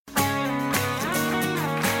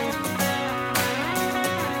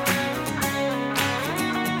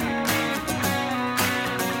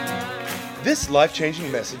This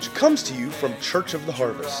life-changing message comes to you from Church of the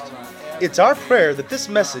Harvest. It's our prayer that this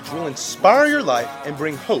message will inspire your life and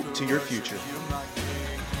bring hope to your future.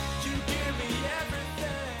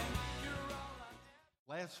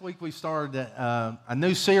 Last week we started a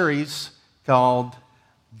new series called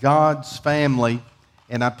God's Family,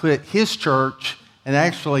 and I put His church, and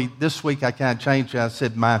actually this week I kind of changed it. I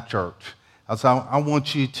said my church. So I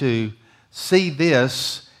want you to see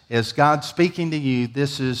this as God speaking to you.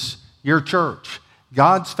 This is your church.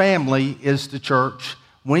 God's family is the church.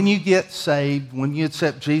 When you get saved, when you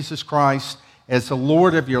accept Jesus Christ as the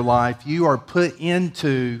Lord of your life, you are put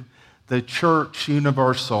into the church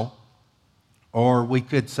universal, or we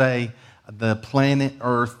could say the planet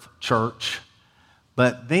Earth church.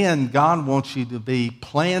 But then God wants you to be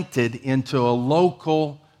planted into a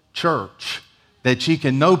local church that you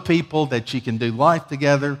can know people, that you can do life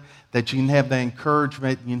together, that you can have that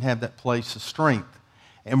encouragement, you can have that place of strength.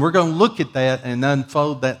 And we're going to look at that and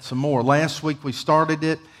unfold that some more. Last week we started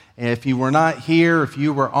it, and if you were not here, if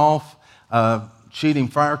you were off shooting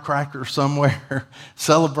firecrackers somewhere,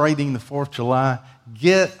 celebrating the 4th of July,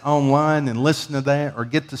 get online and listen to that, or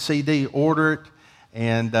get the CD, order it,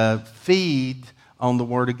 and feed on the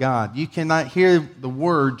Word of God. You cannot hear the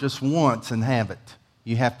Word just once and have it.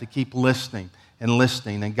 You have to keep listening and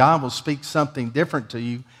listening, and God will speak something different to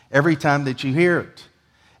you every time that you hear it.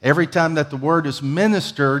 Every time that the Word is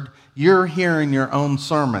ministered, you're hearing your own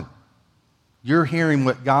sermon. You're hearing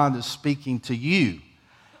what God is speaking to you.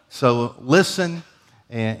 So listen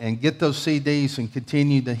and get those CDs and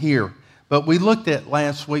continue to hear. But we looked at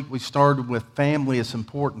last week, we started with family is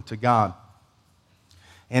important to God.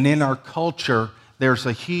 And in our culture, there's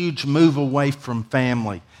a huge move away from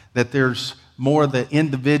family, that there's more the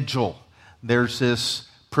individual. There's this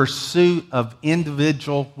pursuit of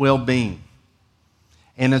individual well-being.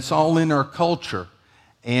 And it's all in our culture.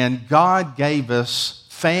 And God gave us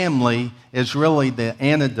family is really the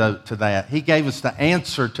antidote to that. He gave us the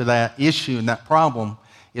answer to that issue, and that problem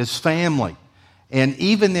is family. And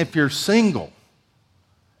even if you're single,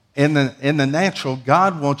 in the natural,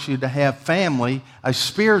 God wants you to have family, a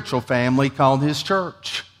spiritual family called His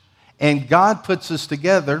church. And God puts us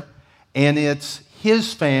together, and it's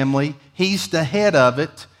His family. He's the head of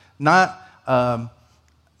it, not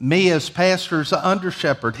me as pastor, as an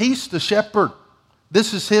under-shepherd. He's the shepherd.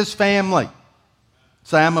 This is His family.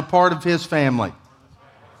 So I'm a part of His family.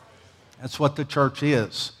 That's what the church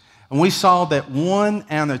is. And we saw that 1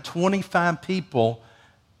 out of 25 people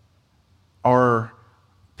are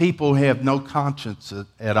people who have no conscience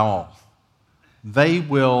at all. They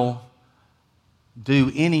will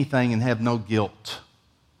do anything and have no guilt.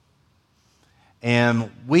 And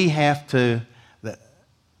we have to,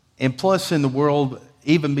 and plus in the world,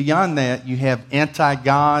 even beyond that, you have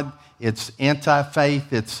anti-God, it's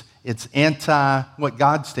anti-faith, it's anti what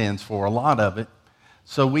God stands for, a lot of it.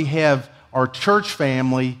 So we have our church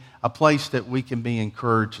family, a place that we can be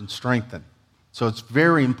encouraged and strengthened. So it's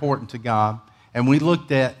very important to God. And we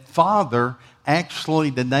looked at father. Actually,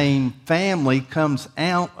 the name family comes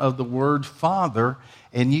out of the word father.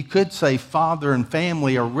 And you could say father and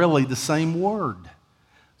family are really the same word.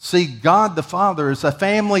 See, God the Father is a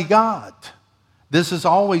family God. This has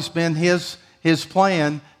always been His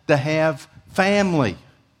plan to have family.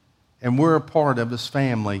 And we're a part of His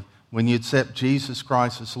family when you accept Jesus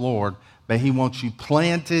Christ as Lord. But He wants you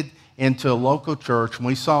planted into a local church. And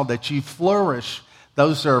we saw that you flourish.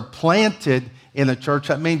 Those that are planted in a church,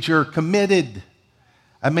 that means you're committed.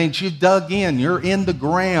 That means you dug in. You're in the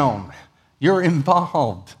ground. You're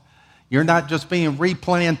involved. You're not just being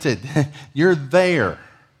replanted. You're there.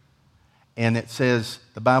 And it says,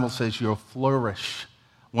 the Bible says you'll flourish.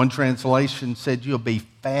 One translation said you'll be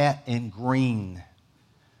fat and green.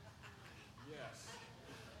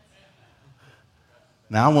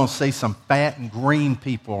 Now I want to see some fat and green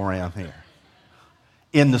people around here.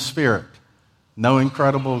 In the Spirit. No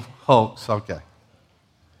Incredible Hulks, okay.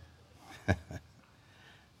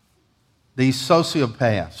 These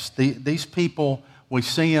sociopaths, these people, we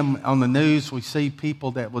see them on the news, we see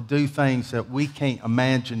people that will do things that we can't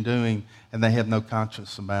imagine doing, and they have no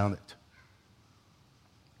conscience about it.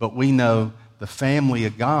 But we know the family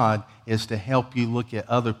of God is to help you look at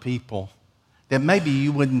other people that maybe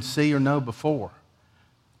you wouldn't see or know before.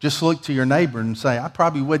 Just look to your neighbor and say, I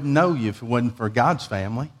probably wouldn't know you if it wasn't for God's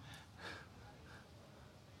family.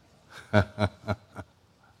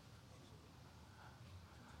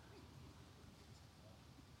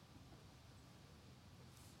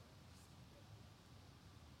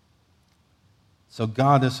 So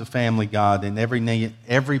God is a family God, and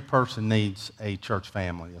every person needs a church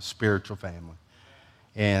family, a spiritual family.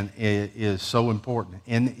 And it is so important.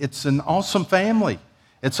 And it's an awesome family.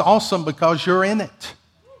 It's awesome because you're in it.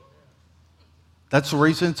 That's the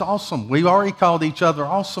reason it's awesome. We've already called each other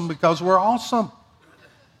awesome because we're awesome.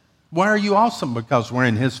 Why are you awesome? Because we're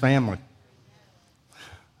in His family.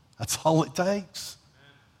 That's all it takes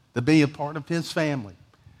to be a part of His family.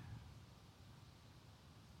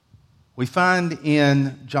 We find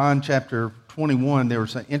in John chapter 21, there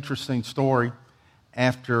was an interesting story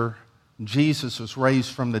after Jesus was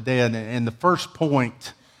raised from the dead. And the first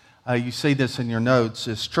point, you see this in your notes,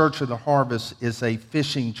 is Church of the Harvest is a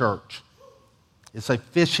fishing church. It's a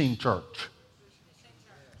fishing church.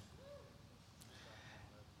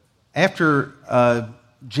 After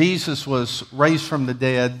Jesus was raised from the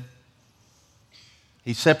dead,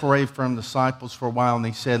 He separated from the disciples for a while, and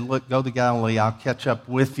He said, look, go to Galilee, I'll catch up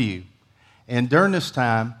with you. And during this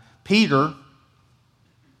time, Peter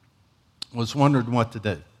was wondering what to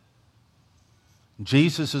do.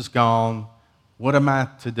 Jesus is gone. What am I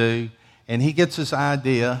to do? And he gets this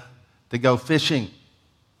idea to go fishing.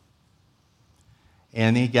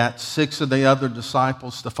 And he got 6 of the other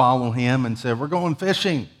disciples to follow him and said, we're going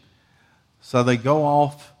fishing. So they go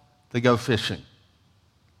off to go fishing.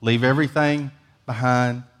 Leave everything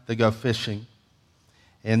behind to go fishing.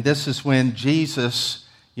 And this is when Jesus,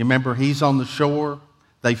 you remember, He's on the shore.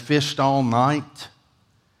 They fished all night.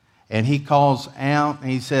 And He calls out and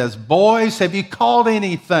He says, boys, have you caught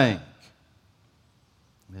anything?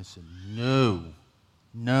 And they said, no,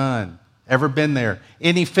 none. Ever been there?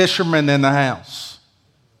 Any fishermen in the house?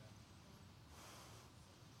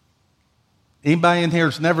 Anybody in here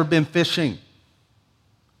has never been fishing?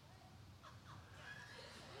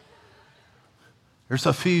 There's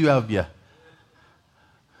a few of you.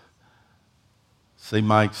 See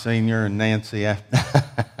Mike Sr. and Nancy.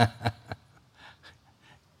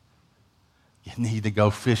 You need to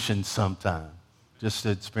go fishing sometime just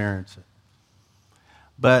to experience it.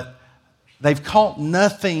 But they've caught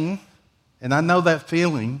nothing, and I know that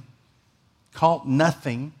feeling, caught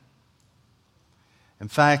nothing. In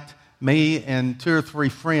fact, me and 2 or 3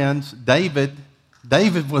 friends, David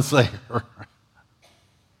was there.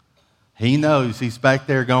 He knows. He's back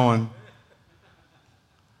there going,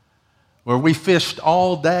 where we fished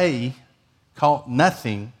all day, caught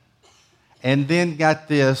nothing, and then got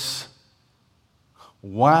this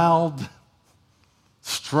wild,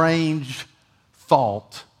 strange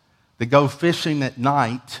thought to go fishing at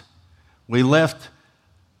night. We left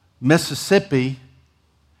Mississippi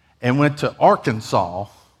and went to Arkansas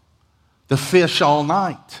to fish all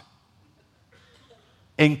night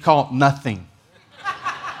and caught nothing.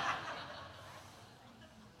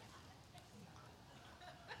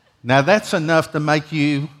 Now that's enough to make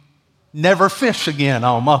you never fish again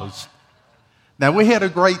almost. Now we had a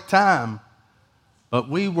great time, but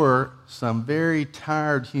we were some very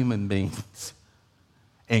tired human beings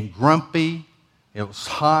and grumpy. It was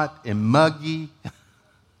hot and muggy.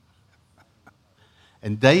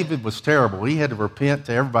 And David was terrible. He had to repent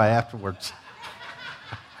to everybody afterwards.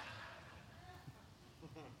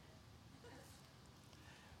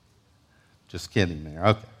 Just kidding there.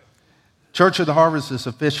 Okay. Church of the Harvest is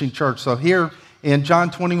a fishing church. So here in John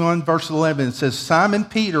 21, verse 11, it says, Simon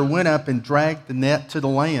Peter went up and dragged the net to the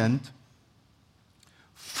land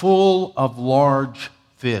full of large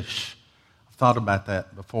fish. I've thought about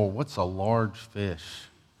that before. What's a large fish?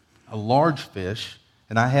 A large fish,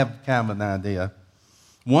 and I have kind of an idea,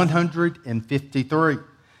 153.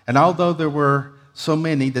 And although there were so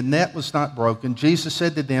many, the net was not broken. Jesus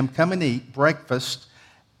said to them, come and eat breakfast.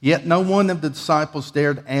 Yet no one of the disciples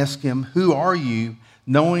dared ask him, who are you,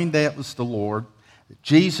 knowing that it was the Lord.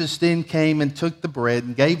 Jesus then came and took the bread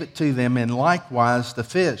and gave it to them, and likewise the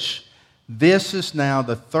fish. This is now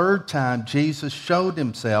the 3rd time Jesus showed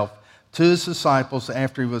himself to his disciples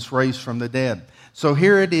after he was raised from the dead. So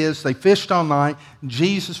here it is. They fished all night.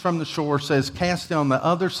 Jesus from the shore says, cast it on the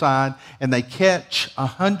other side, and they catch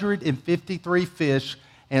 153 fish,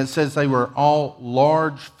 and it says they were all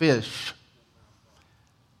large fish.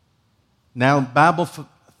 Now, Bible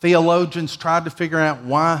theologians tried to figure out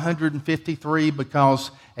why 153, because,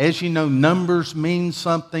 as you know, numbers mean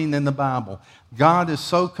something in the Bible. God is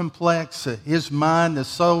so complex, His mind is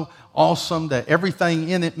so awesome that everything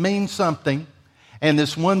in it means something. And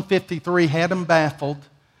this 153 had them baffled,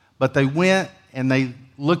 but they went and they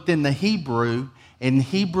looked in the Hebrew, and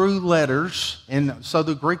Hebrew letters, and so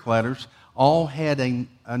the Greek letters, all had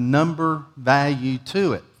a number value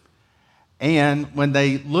to it. And when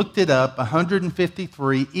they looked it up,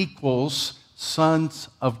 153 equals sons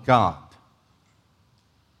of God.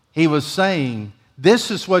 He was saying, this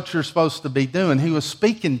is what you're supposed to be doing. He was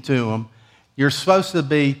speaking to them. You're supposed to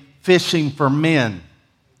be fishing for men.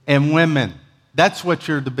 and women. That's what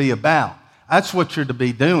you're to be about. That's what you're to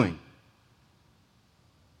be doing.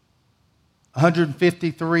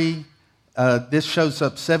 153, this shows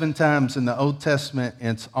up 7 times in the Old Testament,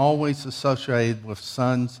 and it's always associated with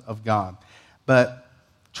sons of God. But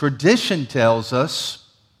tradition tells us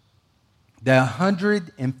that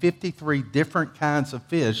 153 different kinds of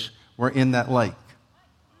fish were in that lake.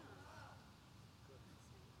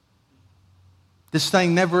 This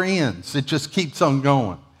thing never ends. It just keeps on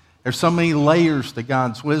going. There's so many layers to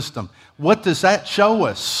God's wisdom. What does that show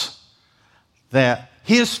us? That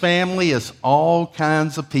His family is all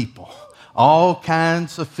kinds of people, all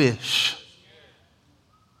kinds of fish.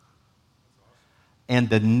 And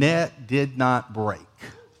the net did not break.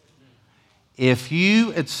 If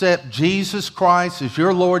you accept Jesus Christ as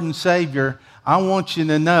your Lord and Savior, I want you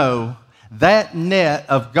to know that net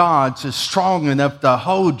of God's is strong enough to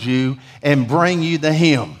hold you and bring you to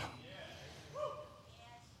Him.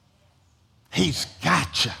 He's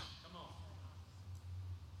got you.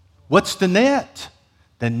 What's the net?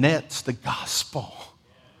 The net's the gospel.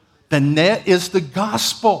 The net is the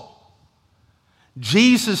gospel.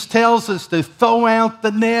 Jesus tells us to throw out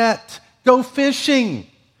the net, go fishing.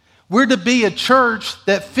 We're to be a church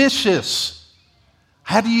that fishes.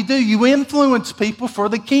 How do? You influence people for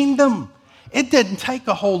the kingdom. It doesn't take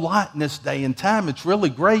a whole lot in this day and time. It's really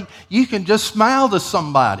great. You can just smile to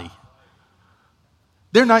somebody.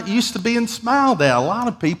 They're not used to being smiled at. A lot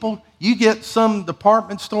of people, you get some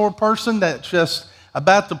department store person that's just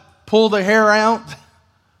about to pull their hair out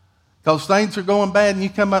because things are going bad, and you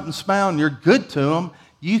come up and smile and you're good to them.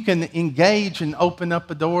 You can engage and open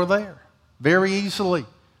up a door there very easily.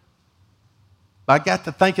 But I got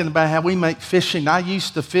to thinking about how we make fishing. I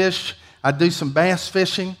used to fish. I do some bass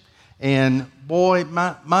fishing. And boy,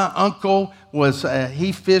 my uncle was,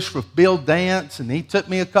 he fished with Bill Dance, and he took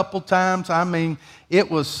me a couple times. I mean, it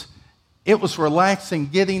was relaxing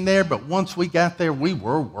getting there, but once we got there, we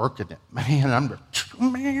were working it. Man,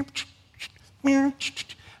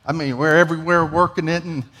 we're everywhere working it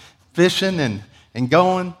and fishing and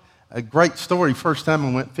going. A great story, first time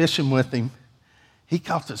I went fishing with him, he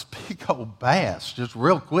caught this big old bass just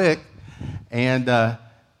real quick, and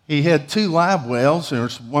he had 2 live wells.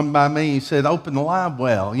 There's one by me. He said, open the live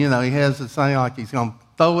well. You know, he has this thing like he's going to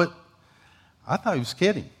throw it. I thought he was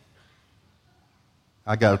kidding.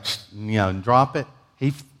 I go, and drop it.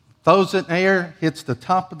 He throws it in the air, hits the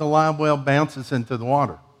top of the live well, bounces into the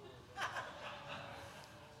water.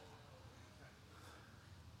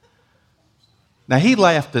 Now, he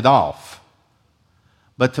laughed it off.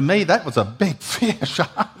 But to me, that was a big fish.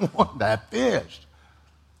 I wanted that fish.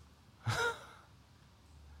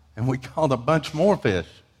 And we caught a bunch more fish.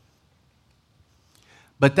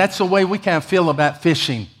 But that's the way we kind of feel about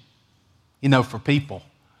fishing, for people.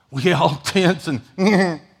 We get all tense and,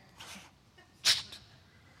 I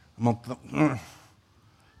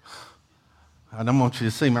don't want you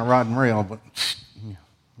to see my rod and reel, but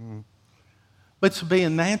it's to be a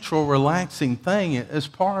natural, relaxing thing. It's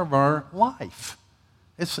part of our life.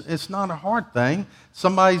 It's not a hard thing.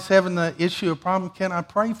 Somebody's having an issue, a problem. Can I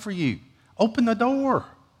pray for you? Open the door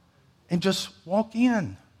and just walk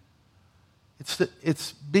in.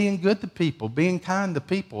 It's being good to people, being kind to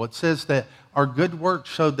people. It says that our good works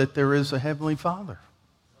show that there is a Heavenly Father.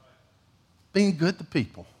 Being good to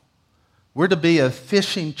people. We're to be a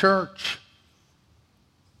fishing church.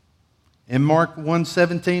 In Mark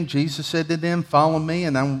 1:17, Jesus said to them, follow me,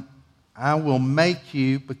 and I will make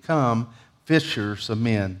you become fishers of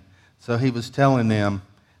men. So he was telling them,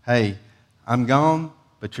 hey, I'm gone,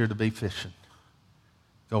 but you're to be fishing.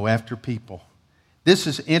 Go after people. This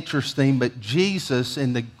is interesting, but Jesus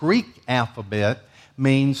in the Greek alphabet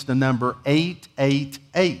means the number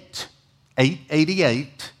 888.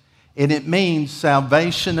 888, and it means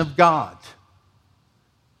salvation of God.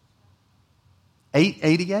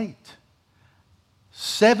 888.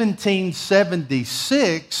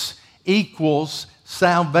 1776 equals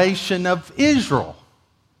salvation of Israel.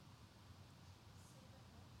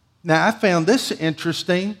 Now, I found this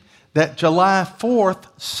interesting, that July 4th,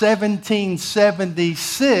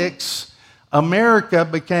 1776, America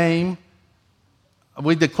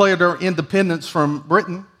we declared our independence from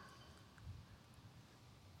Britain.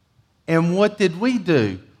 And what did we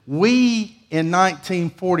do? We, in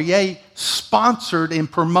 1948, sponsored and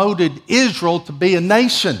promoted Israel to be a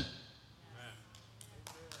nation.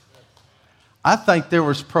 I think there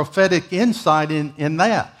was prophetic insight in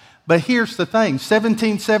that. But here's the thing,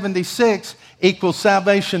 1776 equals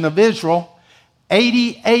salvation of Israel.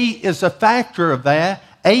 88 is a factor of that.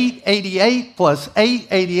 888 plus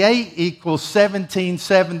 888 equals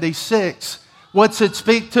 1776, What's it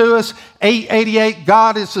speak to us? 888,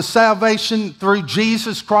 God is the salvation through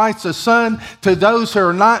Jesus Christ, the Son, to those who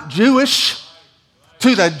are not Jewish,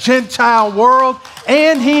 to the Gentile world,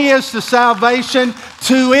 and He is the salvation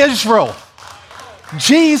to Israel.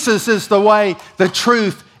 Jesus is the way, the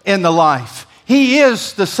truth, and the life. He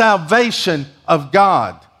is the salvation of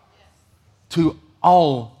God to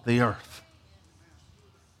all the earth.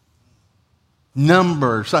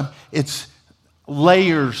 Numbers, it's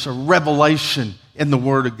layers of revelation in the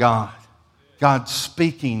Word of God. God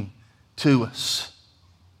speaking to us.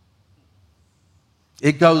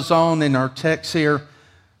 It goes on in our text here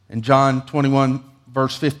in John 21,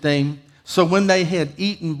 verse 15. So when they had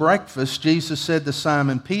eaten breakfast, Jesus said to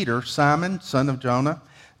Simon Peter, Simon, son of Jonah,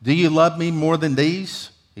 do you love me more than these?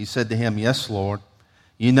 He said to him, yes, Lord.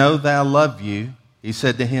 You know that I love you. He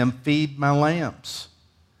said to him, feed my lambs.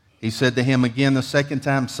 He said to him again the second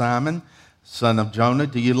time, Simon, son of Jonah,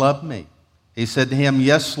 do you love me? He said to him,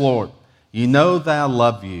 yes, Lord. You know that I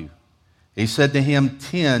love you. He said to him,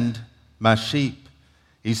 tend my sheep.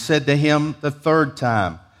 He said to him the third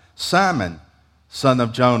time, Simon, son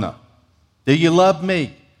of Jonah, do you love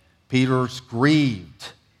me? Peter's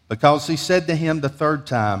grieved because he said to him the third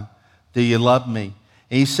time, do you love me?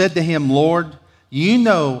 And he said to him, Lord, you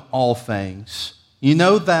know all things. You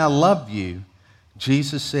know that I love you.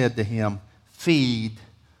 Jesus said to him, feed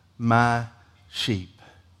my sheep.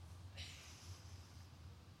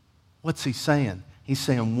 What's he saying? He's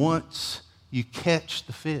saying once you catch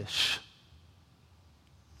the fish,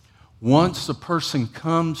 once the person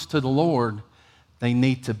comes to the Lord, they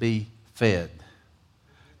need to be fed.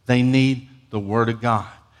 They need the Word of God.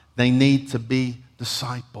 They need to be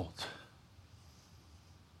discipled.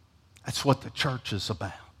 That's what the church is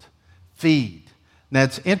about. Feed. Now,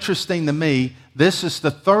 it's interesting to me, this is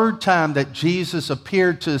the third time that Jesus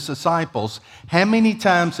appeared to his disciples. How many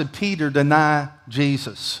times did Peter deny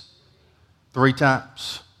Jesus? 3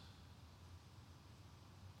 times.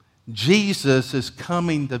 Jesus is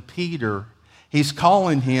coming to Peter. He's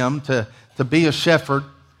calling him to be a shepherd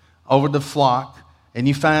over the flock. And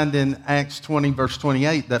you find in Acts 20, verse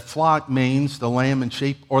 28, that flock means the lamb and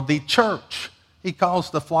sheep or the church. He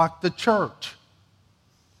calls the flock the church.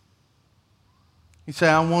 He said,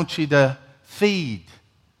 I want you to feed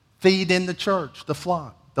in the church, the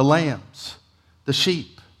flock, the lambs, the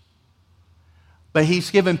sheep. But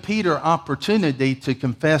he's given Peter opportunity to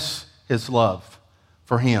confess his love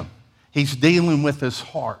for him. He's dealing with his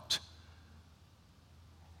heart.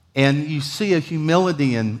 And you see a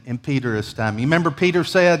humility in Peter this time. You remember Peter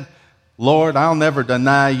said, Lord, I'll never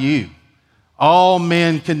deny you. All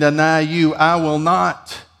men can deny you. I will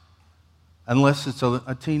not. Unless it's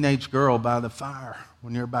a teenage girl by the fire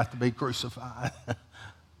when you're about to be crucified.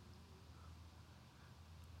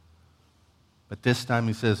 But this time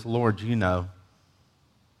he says, Lord, you know.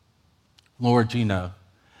 Lord, you know.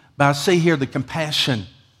 But I see here the compassion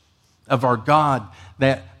of our God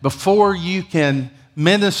that before you can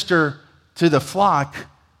minister to the flock,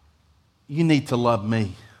 you need to love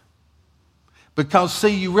me. Because,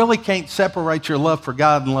 see, you really can't separate your love for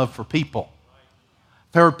God and love for people.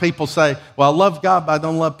 I've heard people say, well, I love God, but I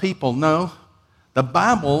don't love people. No. The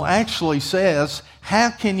Bible actually says, how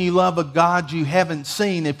can you love a God you haven't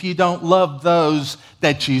seen if you don't love those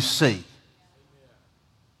that you see?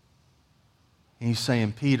 And he's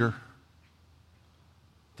saying, Peter,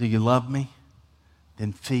 do you love me?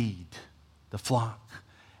 Then feed the flock.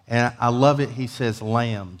 And I love it. He says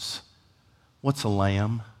lambs. What's a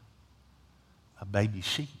lamb? A baby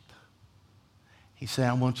sheep. He said,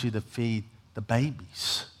 I want you to feed the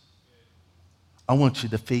babies. I want you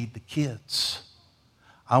to feed the kids.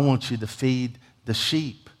 I want you to feed the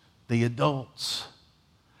sheep, the adults.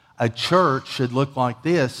 A church should look like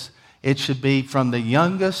this. It should be from the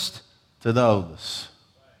youngest to the oldest.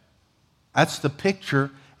 That's the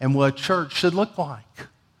picture and what a church should look like.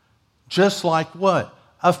 Just like what?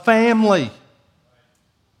 A family.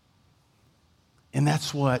 And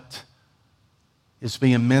that's what is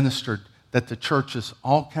being ministered, that the church is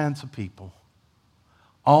all kinds of people,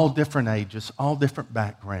 all different ages, all different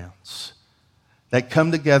backgrounds, that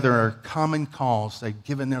come together are a common cause. They've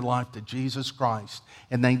given their life to Jesus Christ,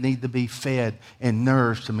 and they need to be fed and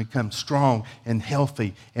nourished and become strong and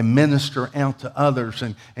healthy and minister out to others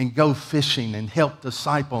and go fishing and help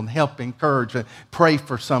disciple and help encourage and pray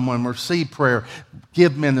for someone, receive prayer,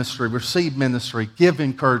 give ministry, receive ministry, give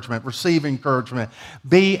encouragement, receive encouragement.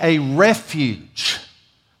 Be a refuge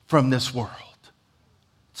from this world.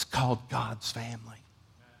 It's called God's family.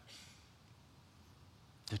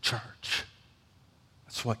 The church.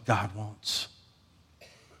 That's what God wants.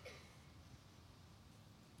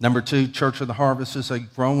 Number 2, Church of the Harvest is a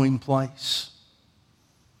growing place.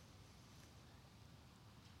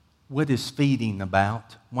 What is feeding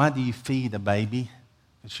about? Why do you feed a baby?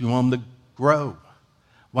 Because you want them to grow.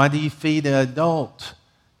 Why do you feed an adult?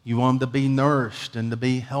 You want them to be nourished and to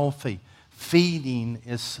be healthy. Feeding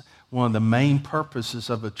is one of the main purposes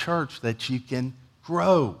of a church, that you can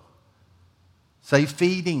grow. Say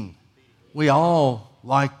feeding. We all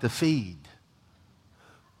like to feed.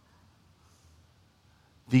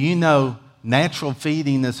 Do you know natural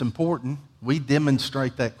feeding is important? We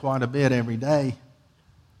demonstrate that quite a bit every day.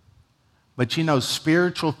 But you know,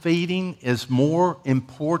 spiritual feeding is more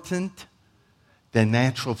important than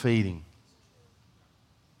natural feeding.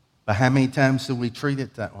 But how many times do we treat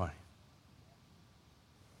it that way?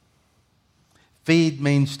 Feed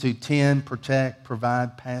means to tend, protect,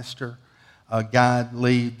 provide, pastor, guide,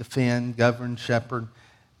 lead, defend, govern, shepherd.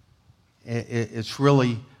 It's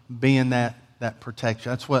really being that protection.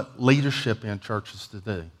 That's what leadership in church is to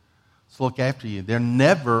do. It's look after you. They're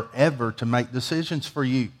never, ever to make decisions for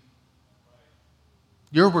you.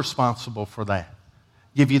 You're responsible for that.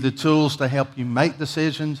 Give you the tools to help you make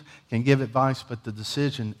decisions, can give advice, but the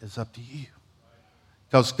decision is up to you.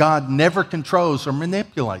 Because God never controls or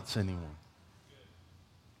manipulates anyone.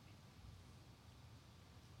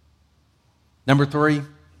 Number 3,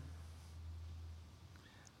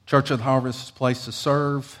 Church of the Harvest is a place to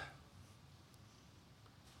serve.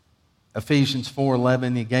 Ephesians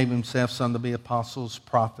 4:11, He gave Himself some to be apostles,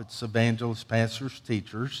 prophets, evangelists, pastors,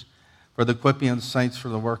 teachers, for the equipping of the saints for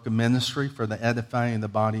the work of ministry, for the edifying of the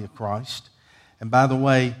body of Christ. And by the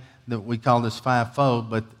way, that we call this fivefold,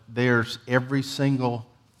 but there's every single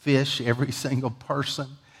fish, every single person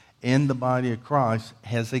in the body of Christ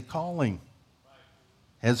has a calling,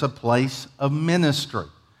 has a place of ministry.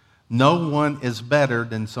 No one is better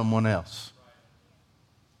than someone else.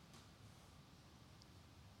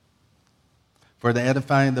 For the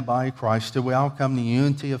edifying of the body of Christ, till we all come to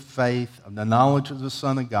unity of faith, of the knowledge of the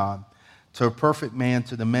Son of God, to a perfect man,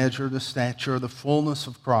 to the measure of the stature of the fullness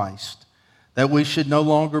of Christ, that we should no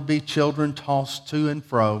longer be children tossed to and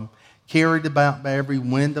fro, carried about by every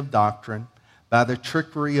wind of doctrine, by the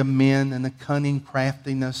trickery of men and the cunning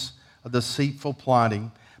craftiness of deceitful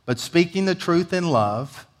plotting, but speaking the truth in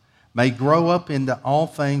love, may grow up into all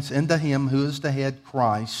things into Him who is the head,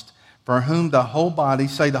 Christ, for whom the whole body,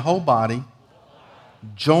 say the whole body,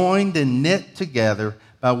 joined and knit together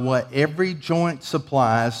by what every joint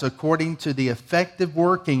supplies, according to the effective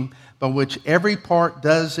working by which every part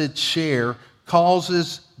does its share,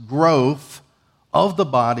 causes growth of the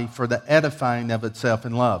body for the edifying of itself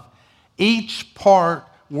in love. Each part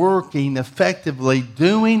working effectively,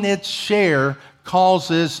 doing its share,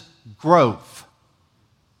 causes growth.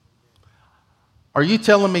 Are you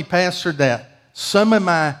telling me, Pastor, that some of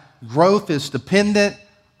my growth is dependent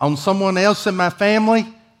on someone else in my family?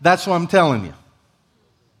 That's what I'm telling you.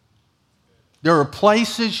 There are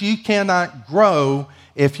places you cannot grow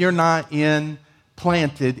if you're not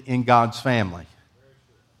planted in God's family.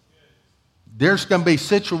 There's going to be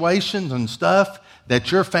situations and stuff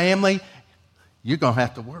that your family, you're going to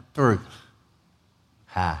have to work through.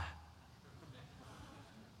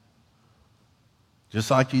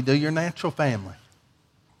 Just like you do your natural family.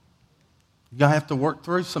 You're going to have to work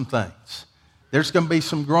through some things. There's going to be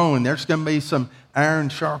some growing. There's going to be some iron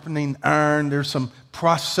sharpening iron. There's some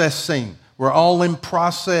processing. We're all in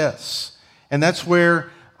process. And that's where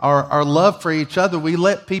our love for each other, we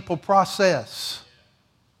let people process.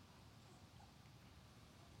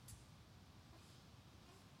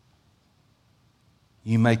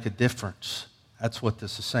 You make a difference. That's what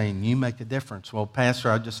this is saying. You make a difference. Well, Pastor,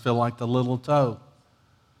 I just feel like the little toe.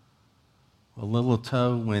 Well, little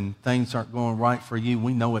toe, when things aren't going right for you,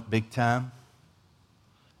 we know it big time.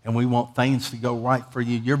 And we want things to go right for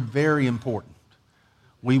you. You're very important.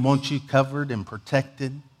 We want you covered and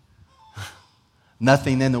protected.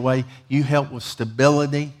 Nothing in the way. You help with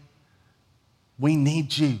stability. We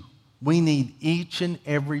need you. We need each and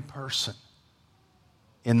every person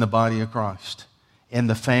in the body of Christ. In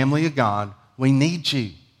the family of God, we need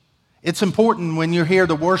you. It's important when you're here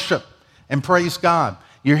to worship and praise God.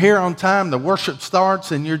 You're here on time, the worship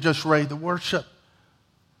starts, and you're just ready to worship.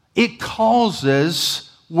 It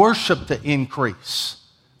causes worship to increase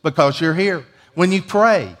because you're here. When you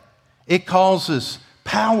pray, it causes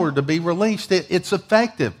power to be released. It's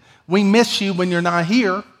effective. We miss you when you're not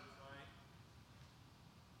here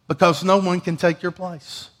because no one can take your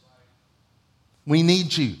place. We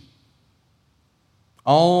need you.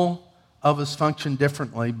 All of us function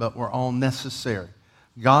differently, but we're all necessary.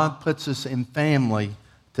 God puts us in family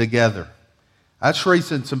together. That's the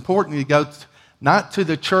reason it's important to go not to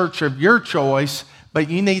the church of your choice, but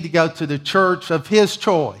you need to go to the church of His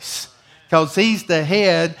choice because He's the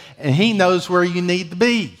head and He knows where you need to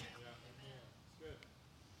be.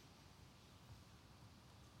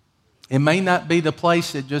 It may not be the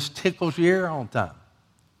place that just tickles your ear all the time.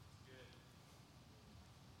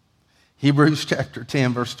 Hebrews chapter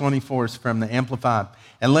 10, verse 24 is from the Amplified.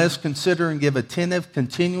 And let us consider and give attentive,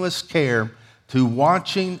 continuous care to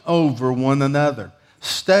watching over one another,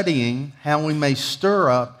 studying how we may stir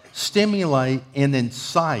up, stimulate, and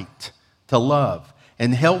incite to love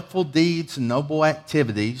and helpful deeds and noble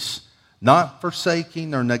activities, not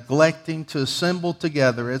forsaking or neglecting to assemble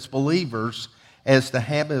together as believers, as the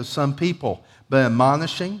habit of some people, but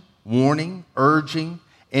admonishing, warning, urging,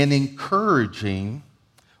 and encouraging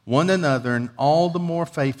one another, and all the more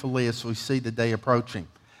faithfully as we see the day approaching.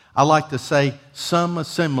 I like to say, some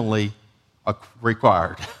assembly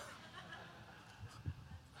required.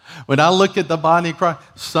 When I look at the body of Christ,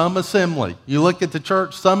 some assembly. You look at the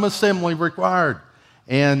church, some assembly required.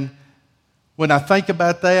 And when I think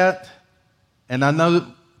about that, and I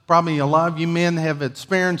know probably a lot of you men have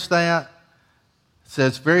experienced that, it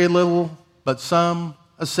says very little, but some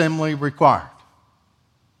assembly required.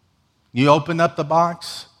 You open up the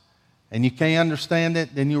box, and you can't understand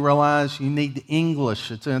it, then you realize you need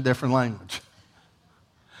English. It's in a different language.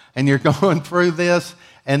 And you're going through this,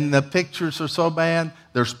 and the pictures are so bad,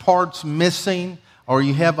 there's parts missing, or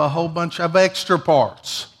you have a whole bunch of extra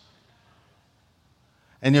parts.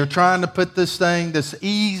 And you're trying to put this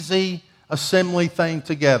easy assembly thing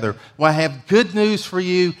together. Well, I have good news for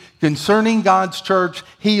you concerning God's church.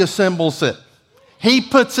 He assembles it. He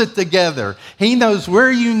puts it together. He knows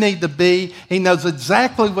where you need to be. He knows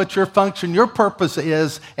exactly what your function, your purpose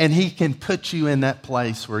is, and He can put you in that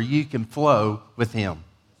place where you can flow with Him.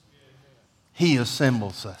 He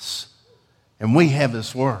assembles us, and we have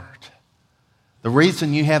His Word. The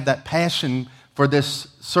reason you have that passion for this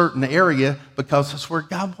certain area, because it's where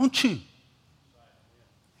God wants you.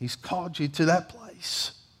 He's called you to that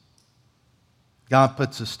place. God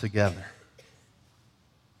puts us together.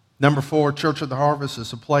 Number 4, Church of the Harvest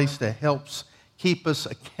is a place that helps keep us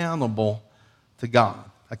accountable to God.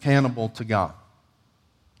 Accountable to God.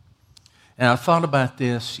 And I thought about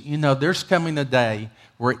this. You know, there's coming a day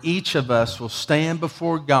where each of us will stand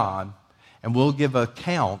before God and we'll give an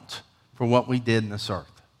account for what we did in this earth.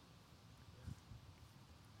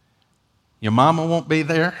 Your mama won't be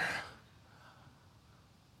there.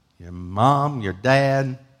 Your mom, your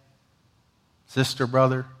dad, sister,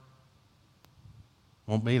 brother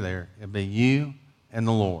won't be there. It'll be you and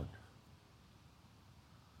the Lord.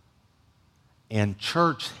 And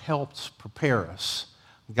church helps prepare us.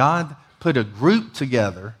 God put a group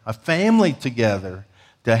together, a family together,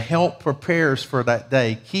 to help prepare us for that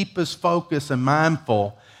day. Keep us focused and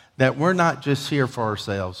mindful that we're not just here for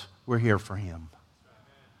ourselves, we're here for Him.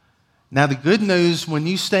 Now, the good news, when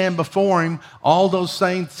you stand before Him, all those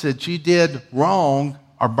things that you did wrong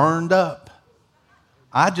are burned up.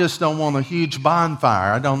 I just don't want a huge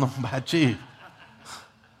bonfire. I don't know about you.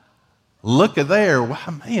 Look at there.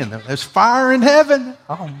 Wow, man, there's fire in heaven.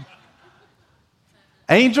 Oh.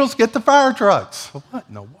 Angels, get the fire trucks. What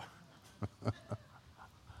in the world?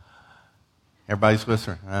 Everybody's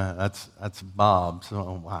whispering. That's Bob.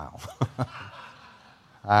 So, wow.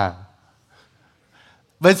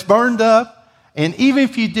 But it's burned up. And even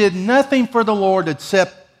if you did nothing for the Lord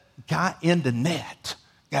except got in the net,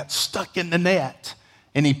 got stuck in the net,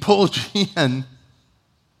 and He pulled you in,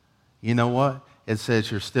 you know what? It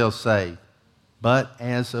says you're still saved, but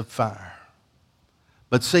as of fire.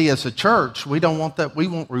 But see, as a church, we don't want that. We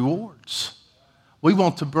want rewards. We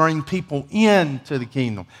want to bring people into the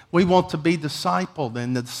kingdom. We want to be discipled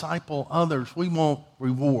and disciple others. We want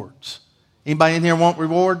rewards. Anybody in here want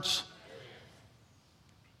rewards?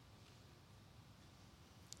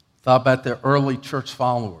 Thought about the early church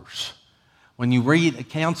followers. When you read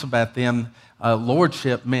accounts about them,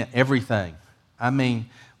 lordship meant everything. I mean,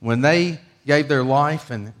 when they gave their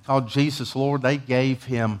life and called Jesus Lord, they gave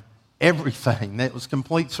Him everything. That was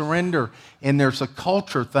complete surrender. And there's a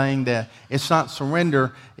culture thing that it's not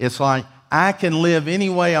surrender. It's like, I can live any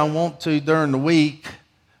way I want to during the week.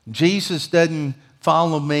 Jesus doesn't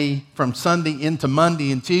follow me from Sunday into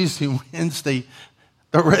Monday and Tuesday and Wednesday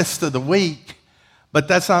the rest of the week. But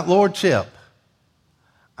that's not lordship.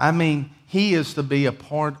 I mean, He is to be a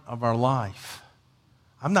part of our life.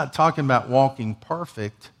 I'm not talking about walking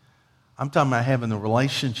perfect. I'm talking about having a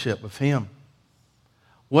relationship with Him.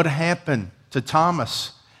 What happened to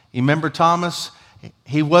Thomas? You remember Thomas?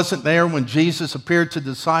 He wasn't there when Jesus appeared to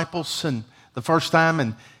the disciples and the first time,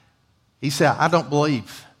 and he said, I don't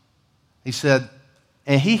believe. He said,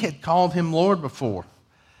 and he had called Him Lord before.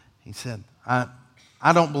 He said,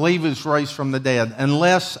 I don't believe He was raised from the dead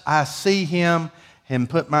unless I see Him and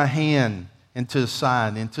put my hand into His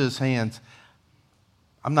side, into His hands.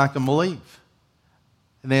 I'm not going to believe.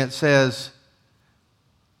 And then it says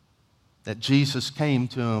that Jesus came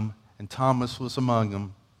to him, and Thomas was among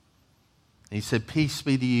them. And he said, "Peace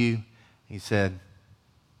be to you." He said,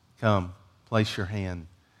 "Come, place your hand."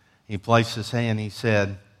 He placed his hand. He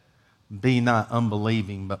said, "Be not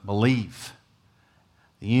unbelieving, but believe."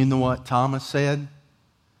 You know what Thomas said?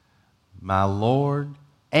 "My Lord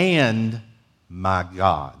and my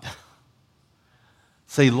God."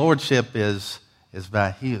 See, lordship is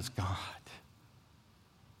about He is God.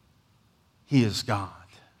 He is God.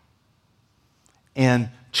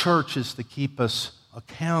 And church is to keep us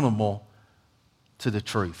accountable to the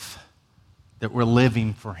truth, that we're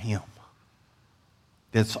living for Him.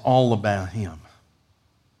 That's all about Him.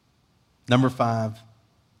 Number 5,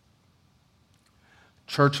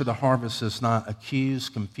 Church of the Harvest does not accuse,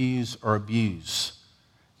 confuse, or abuse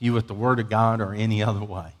you with the Word of God or any other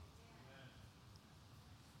way.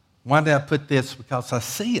 Why did I put this? Because I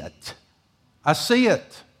see it. I see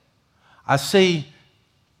it. I see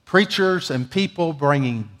preachers and people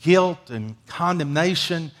bringing guilt and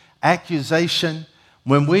condemnation, accusation.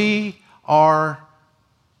 When we are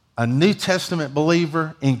a New Testament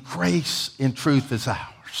believer, and grace and truth is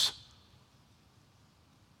ours.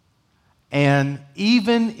 And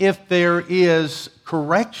even if there is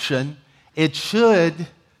correction, it should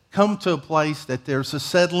come to a place that there's a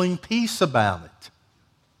settling peace about it.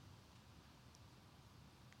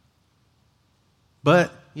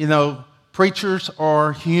 But, you know, preachers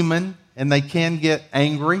are human and they can get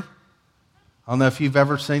angry. I don't know if you've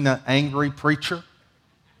ever seen an angry preacher.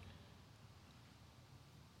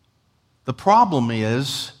 The problem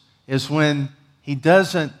is when he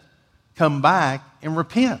doesn't come back and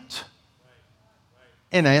repent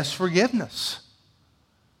and ask forgiveness.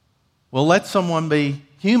 Well, let someone be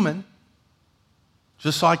human,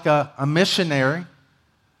 just like a missionary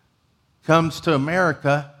comes to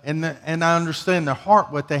America, and I understand their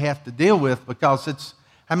heart, what they have to deal with, because it's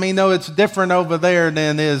different over there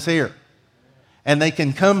than it is here. And they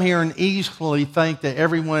can come here and easily think that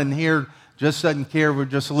everyone here just doesn't care. We're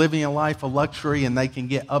just living a life of luxury, and they can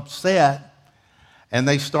get upset, and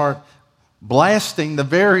they start blasting the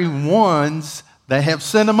very ones that have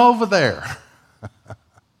sent them over there.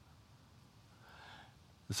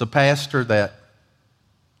 It's a pastor that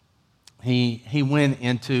he went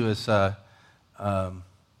into his the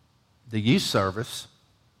youth service,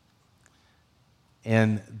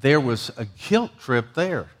 and there was a guilt trip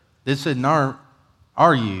there. This isn't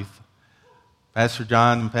our youth. Pastor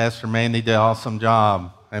John and Pastor Mandy did an awesome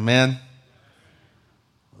job. Amen?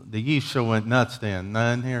 The youth sure went nuts then.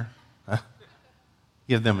 None here?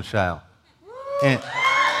 Give them a shout. And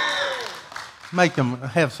make them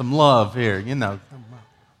have some love here, you know.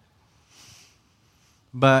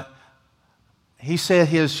 But he said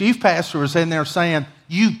his youth pastor was in there saying,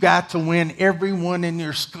 "You've got to win everyone in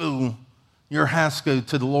your school, your high school,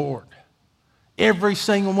 to the Lord. Every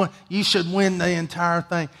single one. You should win the entire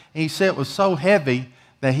thing." And he said it was so heavy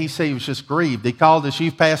that he said he was just grieved. He called his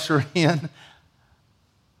youth pastor in,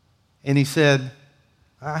 and he said,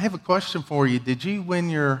 "I have a question for you. Did you win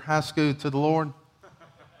your high school to the Lord?"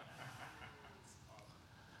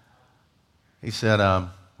 He said,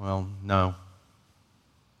 "Well, no."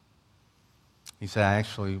 He said,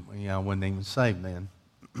 "Actually, I wasn't even saved then."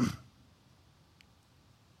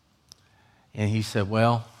 And he said,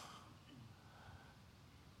 "Well,"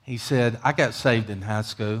 he said, "I got saved in high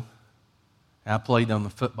school. I played on the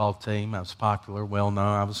football team. I was popular, well known.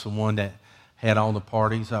 I was the one that had all the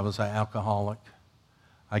parties. I was an alcoholic.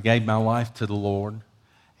 I gave my life to the Lord,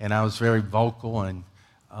 and I was very vocal and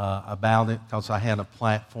about it because I had a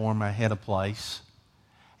platform, I had a place."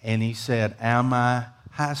 And he said, "Out of my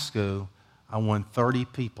high school, I won 30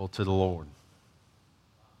 people to the Lord."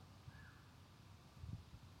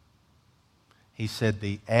 He said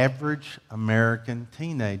the average American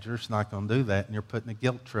teenager is not going to do that, and you're putting a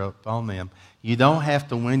guilt trip on them. You don't have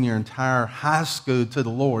to win your entire high school to the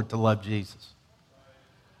Lord to love Jesus.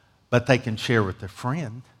 But they can share with their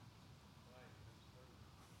friend.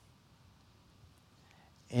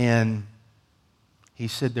 And he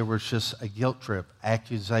said there was just a guilt trip,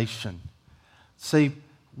 accusation. See,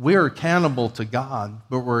 we're accountable to God,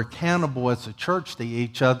 but we're accountable as a church to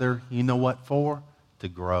each other. You know what for? To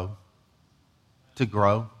grow. To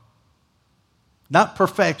grow. Not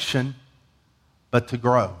perfection, but to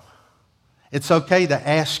grow. It's okay to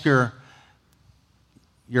ask your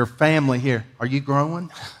family here, "Are you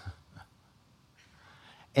growing?"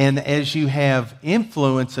 And as you have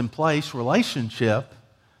influence in place, relationship,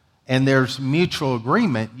 and there's mutual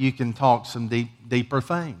agreement, you can talk some deeper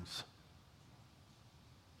things.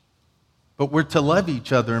 But we're to love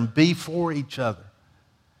each other and be for each other.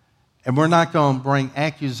 And we're not going to bring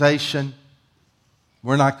accusation.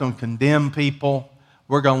 We're not going to condemn people.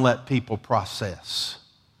 We're going to let people process.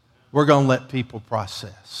 We're going to let people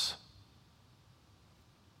process.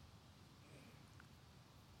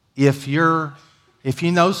 If you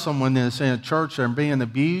know someone that's in a church and being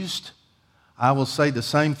abused, I will say the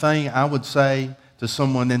same thing I would say to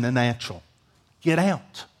someone in the natural. Get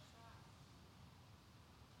out.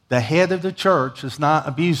 The head of the church is not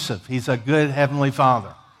abusive. He's a good Heavenly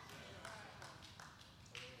Father.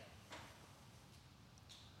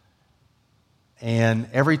 And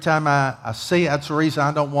every time I see it, that's the reason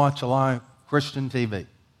I don't watch a lot of Christian TV.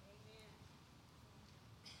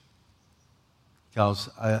 Because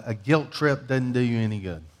a guilt trip doesn't do you any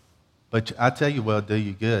good. But I tell you what will do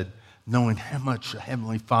you good, knowing how much the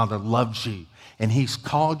Heavenly Father loves you. And He's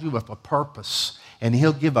called you with a purpose. And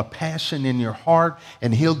He'll give a passion in your heart.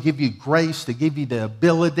 And He'll give you grace to give you the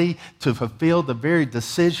ability to fulfill the very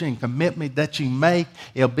decision and commitment that you make.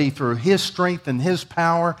 It'll be through His strength and His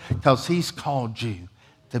power, because He's called you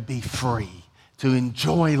to be free, to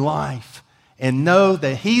enjoy life. And know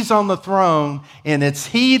that He's on the throne, and it's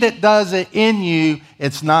He that does it in you.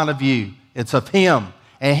 It's not of you. It's of Him.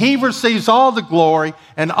 And He receives all the glory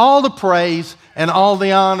and all the praise and all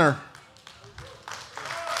the honor.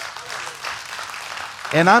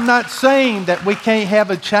 And I'm not saying that we can't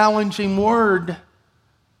have a challenging word.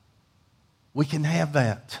 We can have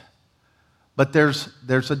that. But there's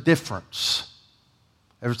a difference.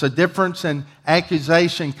 There's a difference in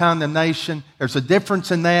accusation, condemnation. There's a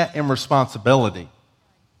difference in that and responsibility.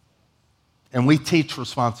 And we teach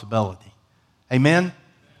responsibility. Amen?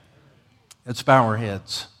 Let's bow our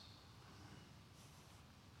heads.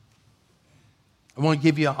 I want to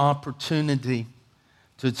give you an opportunity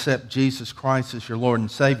to accept Jesus Christ as your Lord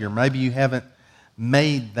and Savior. Maybe you haven't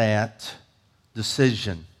made that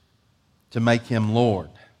decision to make Him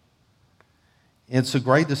Lord. It's the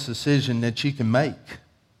greatest decision that you can make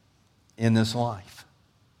in this life.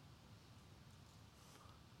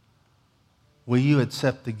 Will you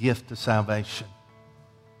accept the gift of salvation?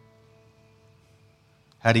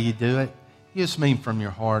 How do you do it? You just mean from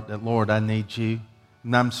your heart that, Lord, I need you,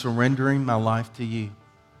 and I'm surrendering my life to you.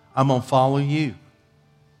 I'm going to follow you.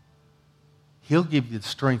 He'll give you the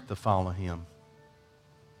strength to follow Him.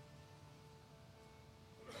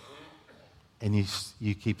 And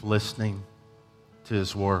you keep listening to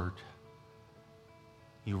His Word.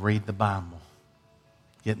 You read the Bible.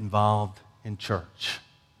 Get involved in church.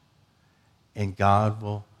 And God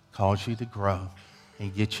will cause you to grow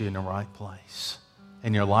and get you in the right place.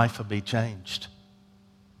 And your life will be changed.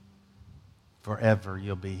 Forever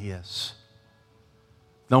you'll be His.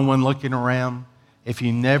 No one looking around. If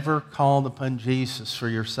you never called upon Jesus for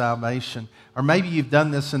your salvation, or maybe you've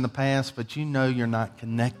done this in the past, but you know you're not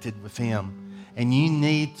connected with Him, and you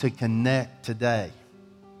need to connect today,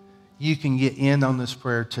 you can get in on this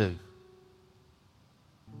prayer too.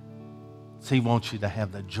 He wants you to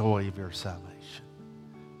have the joy of your salvation.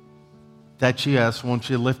 If that's you, I just want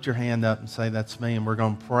you to lift your hand up and say, that's me, and we're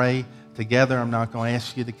going to pray together. I'm not going to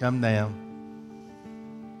ask you to come down.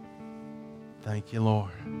 Thank you,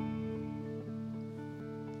 Lord.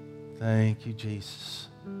 Thank you, Jesus.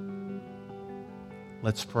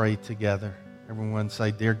 Let's pray together. Everyone say,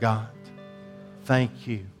 Dear God, thank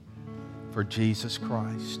you for Jesus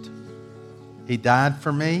Christ. He died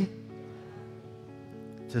for me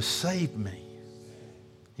to save me.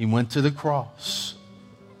 He went to the cross,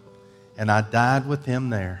 and I died with Him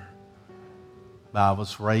there. But I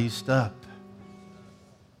was raised up.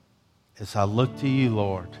 As I look to you,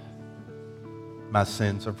 Lord, my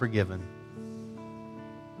sins are forgiven.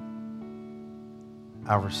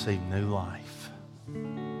 I receive new life.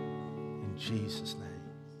 In Jesus' name.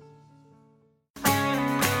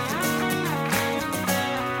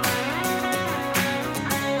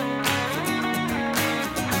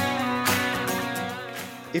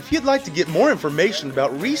 If you'd like to get more information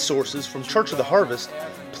about resources from Church of the Harvest,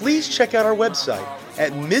 please check out our website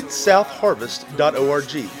at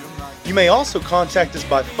midsouthharvest.org. You may also contact us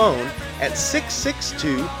by phone at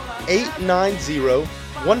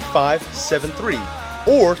 662-890-1573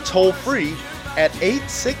 or toll free at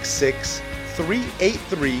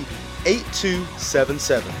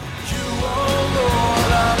 866-383-8277. You, oh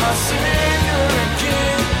Lord, are my Savior and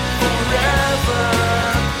King forever.